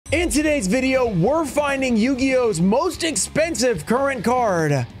In today's video, we're finding Yu-Gi-Oh's most expensive current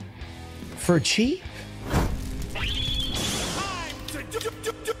card for cheap.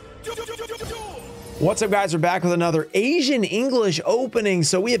 What's up, guys? We're back with another Asian English opening.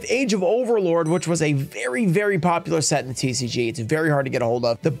 So we have Age of Overlord, which was a very popular set in the TCG. It's very hard to get a hold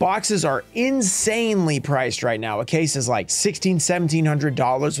of. The boxes are insanely priced right now. A case is like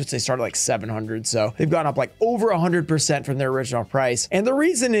 $1,700, which they started like $700. So they've gone up like over 100% from their original price. And the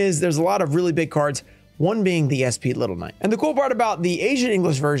reason is there's a lot of really big cards, one being the SP Little Knight. And the cool part about the Asian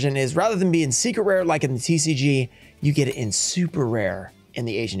English version is rather than being secret rare like in the TCG, you get it in super rare in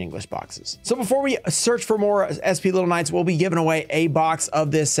the Asian English boxes. So before we search for more SP Little Knights, we'll be giving away a box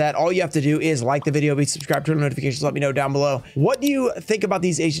of this set. All you have to do is like the video, be subscribed, turn on notifications, let me know down below. What do you think about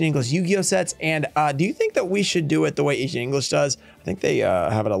these Asian English Yu-Gi-Oh sets? And do you think that we should do it the way Asian English does? I think they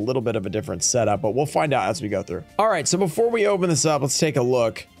have it a little bit of a different setup, but we'll find out as we go through. All right, so before we open this up, let's take a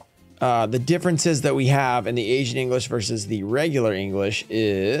look. The differences that we have in the Asian English versus the regular English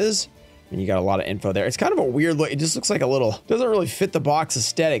is, and you got a lot of info there. It's kind of a weird look. It just looks like a little, doesn't really fit the box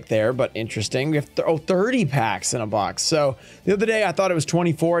aesthetic there, but interesting. We have 30 packs in a box. So the other day I thought it was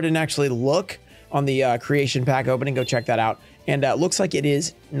 24. It didn't actually look on the creation pack opening. Go check that out. And it looks like it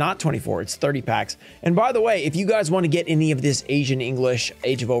is not 24, it's 30 packs. And by the way, if you guys want to get any of this Asian English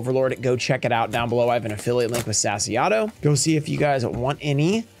Age of Overlord, go check it out down below. I have an affiliate link with Sassyotto. Go see if you guys want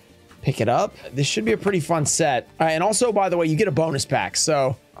any. Pick it up. This should be a pretty fun set. And also, by the way, you get a bonus pack.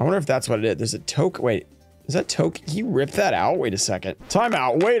 So I wonder if that's what it is. There's a token. Wait, is that token? Can you rip that out? Wait a second. Time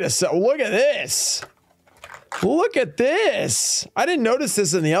out. Wait a sec. Look at this. Look at this. I didn't notice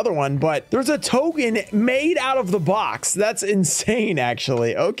this in the other one, but there's a token made out of the box. That's insane,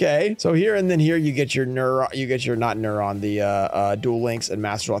 actually. Okay. So here and then here you get your Neuron, not Neuron, the Duel Links and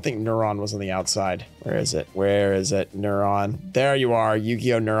Master. I think Neuron was on the outside. Where is it? Where is it? Neuron. There you are.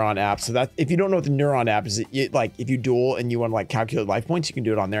 Yu-Gi-Oh! Neuron app. So that, if you don't know what the Neuron app is, like if you duel and you want to like calculate life points, you can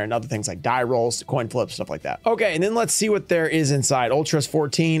do it on there, and other things like die rolls, coin flips, stuff like that. Okay. And then let's see what there is inside. Ultras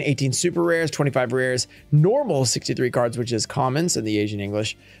 14, 18 super rares, 25 rares, normal 63 cards, which is commons in the Asian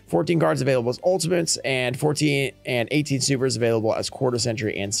English, 14 cards available as ultimates, and 14 and 18 supers available as quarter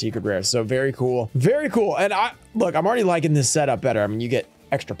century and secret rares. So very cool. Very cool. And look, I'm already liking this setup better. I mean, you get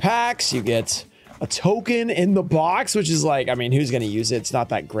extra packs, you get a token in the box, which is like, I mean, who's going to use it? It's not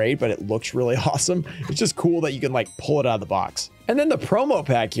that great, but it looks really awesome. It's just cool that you can like pull it out of the box. And then the promo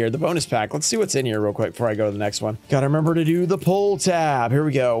pack here, the bonus pack. Let's see what's in here real quick before I go to the next one. Gotta remember to do the pull tab. Here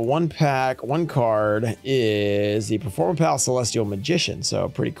we go. One pack, one card is the Performapal Celestial Magician. So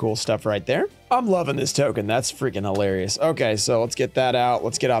pretty cool stuff right there. I'm loving this token. That's freaking hilarious. Okay, so let's get that out.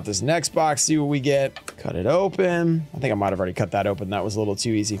 Let's get out this next box, see what we get. Cut it open. I think I might have already cut that open. That was a little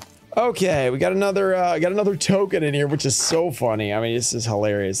too easy. Okay, we got another token in here, which is so funny. I mean, this is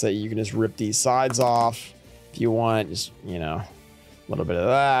hilarious that you can just rip these sides off if you want. Just, you know, a little bit of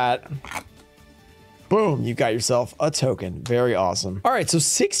that. Boom, you got yourself a token. Very awesome. All right, so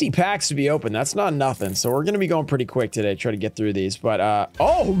 60 packs to be open. That's not nothing. So we're going to be going pretty quick today, try to get through these. But,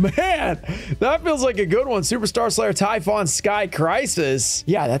 oh, man, that feels like a good one. Superstar Slayer, Typhon, Sky Crisis.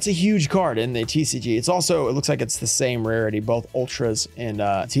 Yeah, that's a huge card in the TCG. It's also, it looks like it's the same rarity, both Ultras in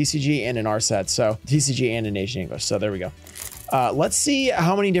TCG and in our set. So TCG and in Asian English. So there we go. Let's see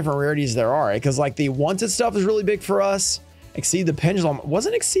how many different rarities there are. Because, like, the Wanted stuff is really big for us. Exceed the Pendulum.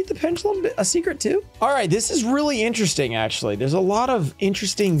 Wasn't Exceed the Pendulum a secret too? All right, this is really interesting, actually. There's a lot of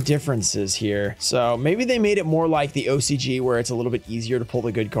interesting differences here. So maybe they made it more like the OCG, where it's a little bit easier to pull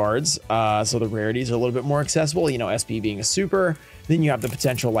the good cards. So the rarities are a little bit more accessible, you know, SP being a super. Then you have the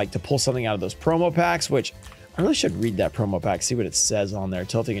potential like to pull something out of those promo packs, which I really should read that promo pack, see what it says on there.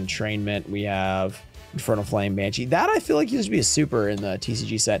 Tilting Entrainment, we have Infernal Flame, Banshee. That I feel like used to be a super in the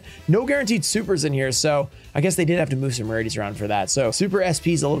TCG set. No guaranteed supers in here, so I guess they did have to move some rarities around for that. So super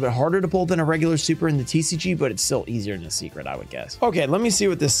SP is a little bit harder to pull than a regular super in the TCG, but it's still easier in the secret, I would guess. Okay, let me see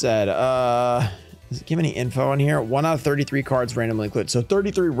what this said. Does it give any info in here? 1 out of 33 cards randomly included. So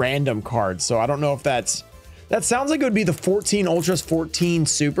 33 random cards. So I don't know if that sounds like it would be the 14 Ultras, 14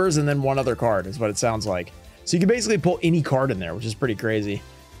 supers, and then one other card is what it sounds like. So you can basically pull any card in there, which is pretty crazy.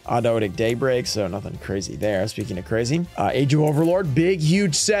 Autodic Daybreak, so nothing crazy there. Speaking of crazy, Age of Overlord, big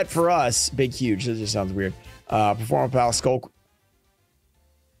huge set for us. Big huge, that just sounds weird. Performapal Skull.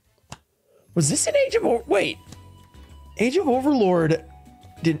 Was this an Age of wait, Age of Overlord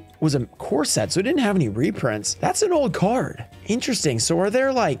was a core set, so it didn't have any reprints. That's an old card. Interesting. So are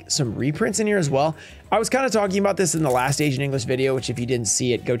there like some reprints in here as well? I was kind of talking about this in the last Asian English video, which if you didn't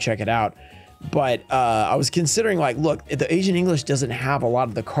see it, go check it out. But I was considering, like, look, the Asian English doesn't have a lot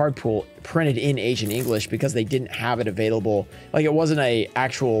of the card pool printed in Asian English because they didn't have it available. Like, it wasn't a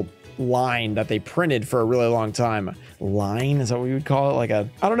actual line that they printed for a really long time. Line, is that what we would call it? Like a,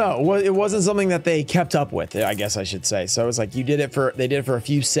 I don't know. It wasn't something that they kept up with, I guess I should say. So it's like they did it for a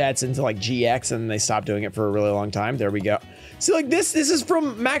few sets into like GX, and they stopped doing it for a really long time. There we go. See, like this is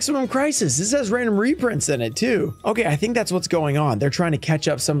from Maximum Crisis. This has random reprints in it too. Okay, I think that's what's going on. They're trying to catch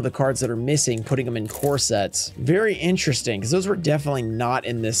up some of the cards that are missing, putting them in core sets. Very interesting, because those were definitely not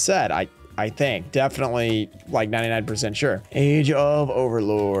in this set. I think definitely like 99% sure. Age of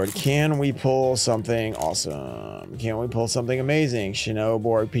Overlord. Can we pull something awesome? Can we pull something amazing?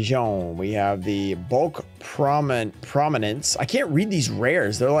 Shinoborg Pigeon. We have the bulk prominence. I can't read these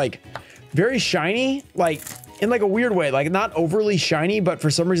rares. They're like very shiny, like in like a weird way, like not overly shiny, but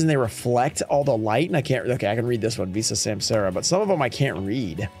for some reason they reflect all the light, and I can't, okay, I can read this one, Visa Samsara, but some of them I can't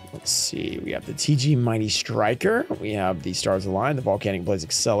read. Let's see, we have the TG Mighty Striker, we have the Stars Align, the Volcanic Blaze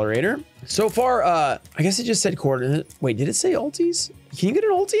Accelerator. So far, I guess it just said coordinate. Wait, did it say ultis? Can you get an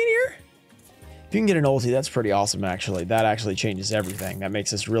ulti in here? If you can get an ulti, that's pretty awesome, actually. That actually changes everything. That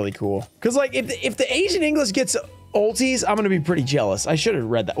makes this really cool. Because, like, if the Asian English gets ultis, I'm going to be pretty jealous. I should have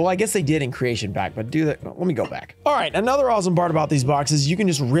read that. Well, I guess they did in Creation Pack, but do that. Let me go back. All right, another awesome part about these boxes, you can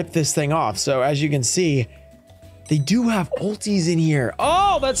just rip this thing off. So, as you can see, they do have ultis in here.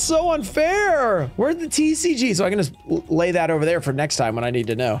 Oh, that's so unfair. Where's the TCG? So I can just lay that over there for next time when I need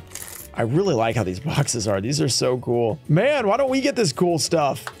to know. I really like how these boxes are. These are so cool. Man, why don't we get this cool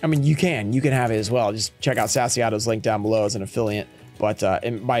stuff? I mean, you can have it as well. Just check out Sassyotto's link down below as an affiliate. But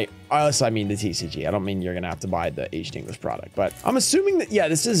by us, I mean the TCG. I don't mean you're going to have to buy the Asian English product. But I'm assuming that, yeah,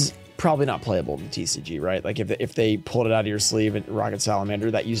 this is probably not playable in the TCG, right? Like if they pulled it out of your sleeve in Rocket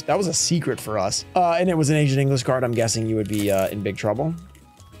Salamander, that was a secret for us. And it was an Asian English card. I'm guessing you would be in big trouble.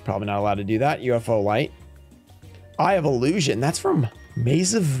 Probably not allowed to do that. UFO Light. Eye of Illusion. That's from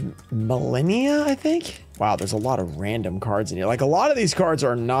Maze of Millennia, I think. Wow, there's a lot of random cards in here. Like, a lot of these cards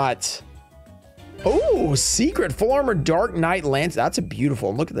are not... Oh, Secret Full Armor Dark Knight Lance. That's a beautiful,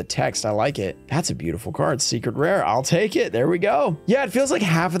 and look at the text. I like it. That's a beautiful card. Secret Rare. I'll take it. There we go. Yeah, it feels like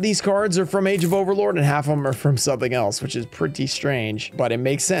half of these cards are from Age of Overlord and half of them are from something else, which is pretty strange. But it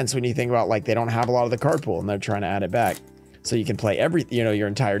makes sense when you think about, like, they don't have a lot of the card pool and they're trying to add it back. So you can play your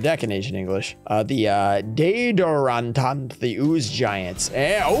entire deck in Asian English. The Daedorantant, the Ooze Giants.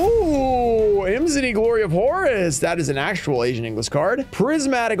 Oh, Imzini Glory of Horus. That is an actual Asian English card.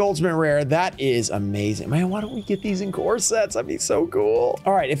 Prismatic Ultimate Rare. That is amazing. Man, why don't we get these in core sets? That'd be so cool.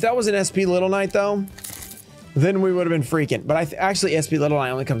 All right, if that was an SP Little Knight, though, then we would have been freaking. But actually, SP Little Knight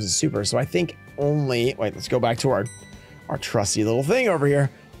only comes in Super. So I think only... Wait, let's go back to our trusty little thing over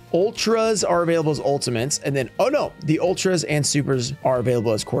here. Ultras are available as ultimates, and then, oh no, the ultras and supers are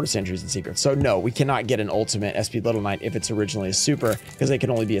available as quarter centuries and secrets. So no, we cannot get an ultimate SP Little Knight if it's originally a super, because they can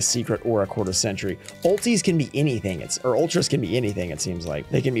only be a secret or a quarter century. Ultis can be anything, or ultras can be anything, it seems like.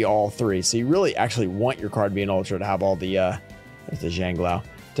 They can be all three. So you really actually want your card to be an ultra to have all the, there's the Zhanglao,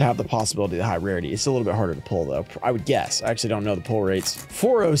 to have the possibility of the high rarity. It's a little bit harder to pull, though, I would guess. I actually don't know the pull rates.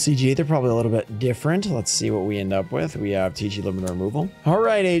 For OCG, they're probably a little bit different. Let's see what we end up with. We have TG Limiter Removal. All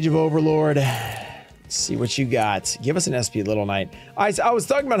right, Age of Overlord. Let's see what you got. Give us an SP Little Knight. I was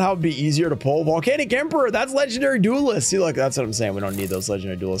talking about how it'd be easier to pull. Volcanic Emperor, that's Legendary Duelist. See, look, that's what I'm saying. We don't need those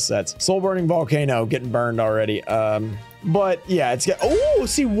Legendary Duelist sets. Soul Burning Volcano, getting burned already. But yeah, it's got, oh,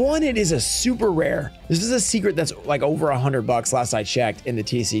 see, it is a super rare. This is a secret that's like over $100 last I checked in the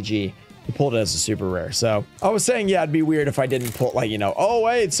TCG. We pulled it as a super rare. So I was saying, yeah, it'd be weird if I didn't pull, like, oh,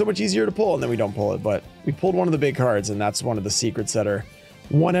 wait, it's so much easier to pull, and then we don't pull it. But we pulled one of the big cards, and that's one of the secrets that are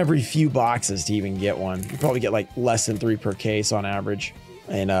one every few boxes to even get one. You probably get like less than 3 per case on average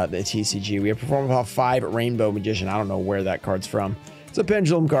in the TCG. We have Performance Power 5 Rainbow Magician. I don't know where that card's from. It's a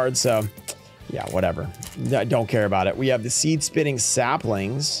pendulum card, so... yeah, whatever. I don't care about it. We have the Seed Spitting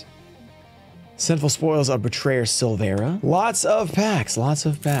Saplings. Sinful Spoils of Betrayer Silvera. Lots of packs. Lots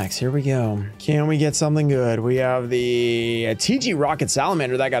of packs. Here we go. Can we get something good? We have the TG Rocket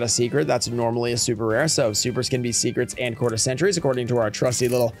Salamander. That got a secret. That's normally a super rare. So supers can be secrets and quarter centuries, according to our trusty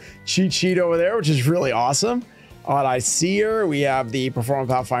little cheat sheet over there, which is really awesome. Odd Eye Seer. We have the Performance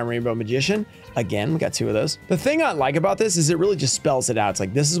Power Fine Rainbow Magician. Again, we got 2 of those. The thing I like about this is it really just spells it out. It's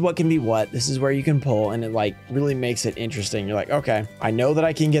like, this is what can be what, this is where you can pull, and it like really makes it interesting. You're like, okay, I know that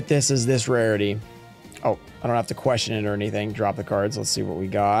I can get this as this rarity. Oh, I don't have to question it or anything. Drop the cards. Let's see what we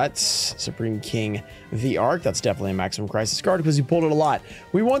got. Supreme King the Arc. That's definitely a Maximum Crisis card because you pulled it a lot.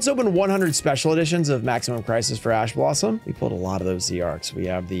 We once opened 100 special editions of Maximum Crisis for Ash Blossom. We pulled a lot of those Z Arcs. We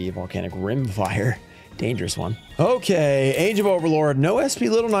have the Volcanic Rimfire. Dangerous one. Okay, Age of Overlord. No SP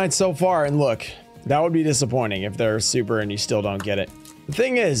Little Knights so far. And look, that would be disappointing if they're super and you still don't get it. The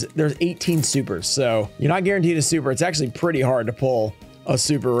thing is, there's 18 supers, so you're not guaranteed a super. It's actually pretty hard to pull a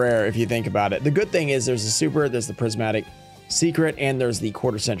super rare if you think about it. The good thing is there's a super, there's the prismatic secret, and there's the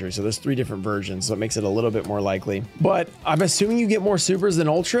quarter century. So there's 3 different versions, so it makes it a little bit more likely. But I'm assuming you get more supers than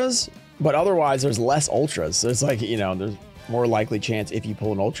ultras, but otherwise there's less ultras. So it's like, you know, there's more likely chance if you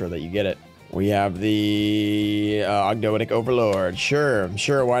pull an ultra that you get it. We have the Ogdoadic Overlord. Sure,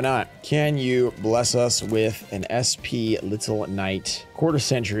 why not? Can you bless us with an SP Little Knight? Quarter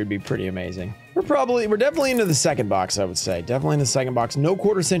century would be pretty amazing. We're definitely into the second box, I would say. Definitely in the second box. No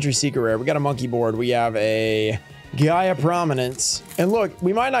quarter century secret rare. We got a monkey board. We have a Gaia Prominence. And look,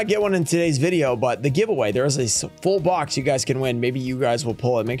 we might not get one in today's video, but the giveaway, there is a full box you guys can win. Maybe you guys will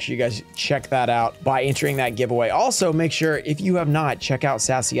pull it. Make sure you guys check that out by entering that giveaway. Also, make sure if you have not, check out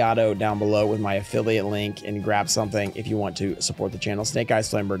Sassyotto down below with my affiliate link and grab something if you want to support the channel. Snake Eyes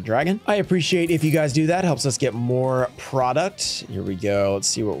Flamebird Dragon. I appreciate if you guys do that. Helps us get more product. Here we go. Let's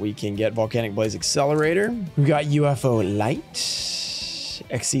see what we can get. Volcanic Blaze Accelerator. We've got UFO Light.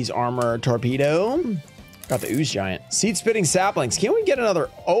 Xyz Armor Torpedo. Got the Ooze Giant. Seed Spitting Saplings. Can we get another?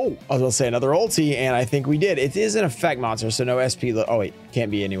 Oh, I was going to say another ulti, and I think we did. It is an effect monster, so no SP. Oh, wait.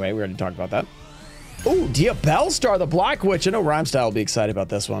 Can't be anyway. We already talked about that. Oh, Diabellstar, the Black Witch. I know Rhymestyle will be excited about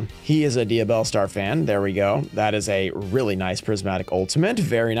this one. He is a Diabellstar fan. There we go. That is a really nice Prismatic Ultimate.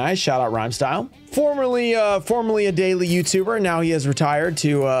 Very nice. Shout out Rhymestyle. Formerly a daily YouTuber. Now he has retired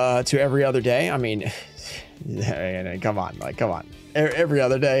to every other day. I mean, come on. Like, come on. Every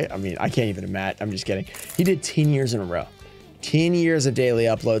other day. I mean, I can't even imagine. I'm just kidding. He did 10 years in a row. 10 years of daily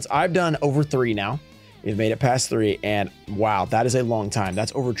uploads. I've done over 3 now. We've made it past 3, and wow, that is a long time.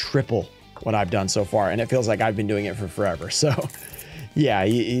 That's over triple what I've done so far, and it feels like I've been doing it for forever. So yeah,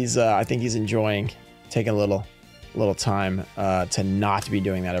 he's I think he's enjoying taking a little time to not be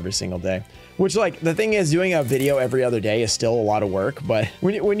doing that every single day. Which, like, the thing is, doing a video every other day is still a lot of work, but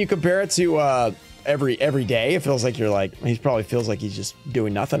when you compare it to every day, it feels like you're like, he probably feels like he's just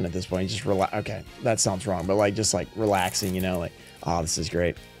doing nothing at this point. He's just okay, that sounds wrong, but like just like relaxing, you know, like, oh, this is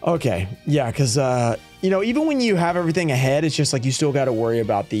great. Okay, yeah, because you know, even when you have everything ahead, it's just like you still got to worry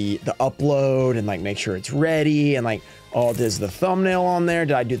about the upload and like make sure it's ready and like, oh, there's the thumbnail on there,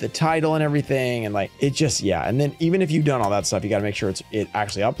 did I do the title and everything, and like it just, yeah. And then even if you've done all that stuff, you got to make sure it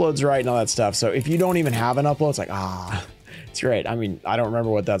actually uploads right and all that stuff. So if you don't even have an upload, it's like, it's great. I mean, I don't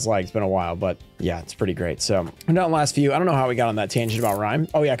remember what that's like. It's been a while, but yeah, it's pretty great. So I'm down the last few. I don't know how we got on that tangent about Rhyme.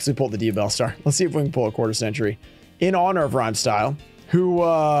 Oh yeah, because we pulled the Diabellstar. Let's see if we can pull a quarter century in honor of Rhymestyle, who,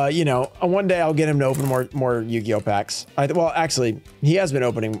 you know, one day I'll get him to open more Yu-Gi-Oh packs. Well, actually, he has been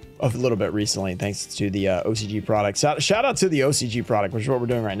opening a little bit recently, thanks to the OCG product. Shout out to the OCG product, which is what we're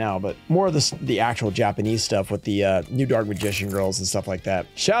doing right now, but more of the actual Japanese stuff with the new Dark Magician girls and stuff like that.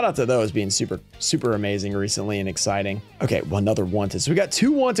 Shout out to those being super amazing recently and exciting. Okay, well, another Wanted. So we got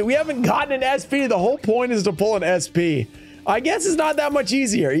 2 Wanted. We haven't gotten an SP. The whole point is to pull an SP. I guess it's not that much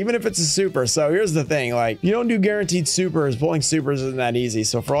easier, even if it's a super. So here's the thing, like, you don't do guaranteed supers. Pulling supers isn't that easy.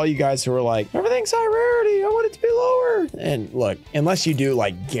 So for all you guys who are like, everything's high rarity, I want it to be lower. And look, unless you do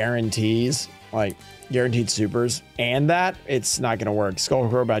like guarantees, like guaranteed supers and that, it's not going to work. Skull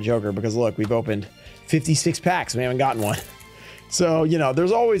Robot Joker, because look, we've opened 56 packs. We haven't gotten one. So, you know,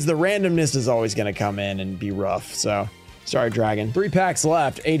 there's always, the randomness is always going to come in and be rough. So sorry, Dragon. 3 packs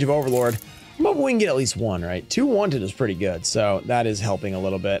left. Age of Overlord. I'm hoping we can get at least 1, right? 2 Wanted is pretty good, so that is helping a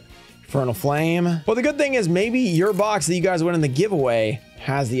little bit. Infernal Flame. Well, the good thing is maybe your box that you guys win in the giveaway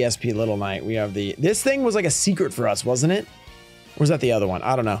has the SP Little Knight. We have the... This thing was like a secret for us, wasn't it? Or was that the other one?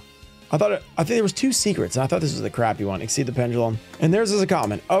 I don't know. I think there was 2 secrets, and I thought this was the crappy one. Exceed the Pendulum. And theirs is a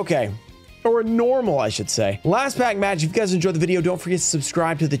common. Okay. Or a normal, I should say. Last pack match. If you guys enjoyed the video, don't forget to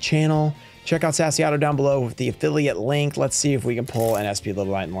subscribe to the channel. Check out Sassyotto down below with the affiliate link. Let's see if we can pull an SP Little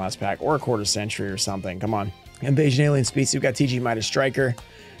Knight in the last pack or a quarter century or something. Come on. Invasion Alien Species. We've got TG Midas Striker,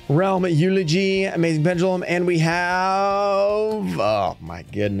 Realm Eulogy, Amazing Pendulum, and we have... Oh my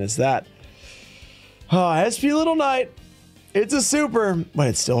goodness, that... SP Little Knight. It's a super, but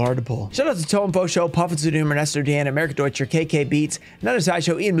it's still hard to pull. Shout out to Toe Info Show, Puffin Doom, Ernesto Dan, America Deutscher, KK Beats, Another Side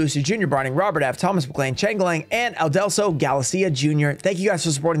Show, Ian Moosey, Junior Barning, Robert F., Thomas McLean, Chen Galang, and Aldelso Galicia Jr. Thank you guys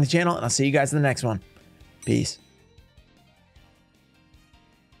for supporting the channel, and I'll see you guys in the next one. Peace.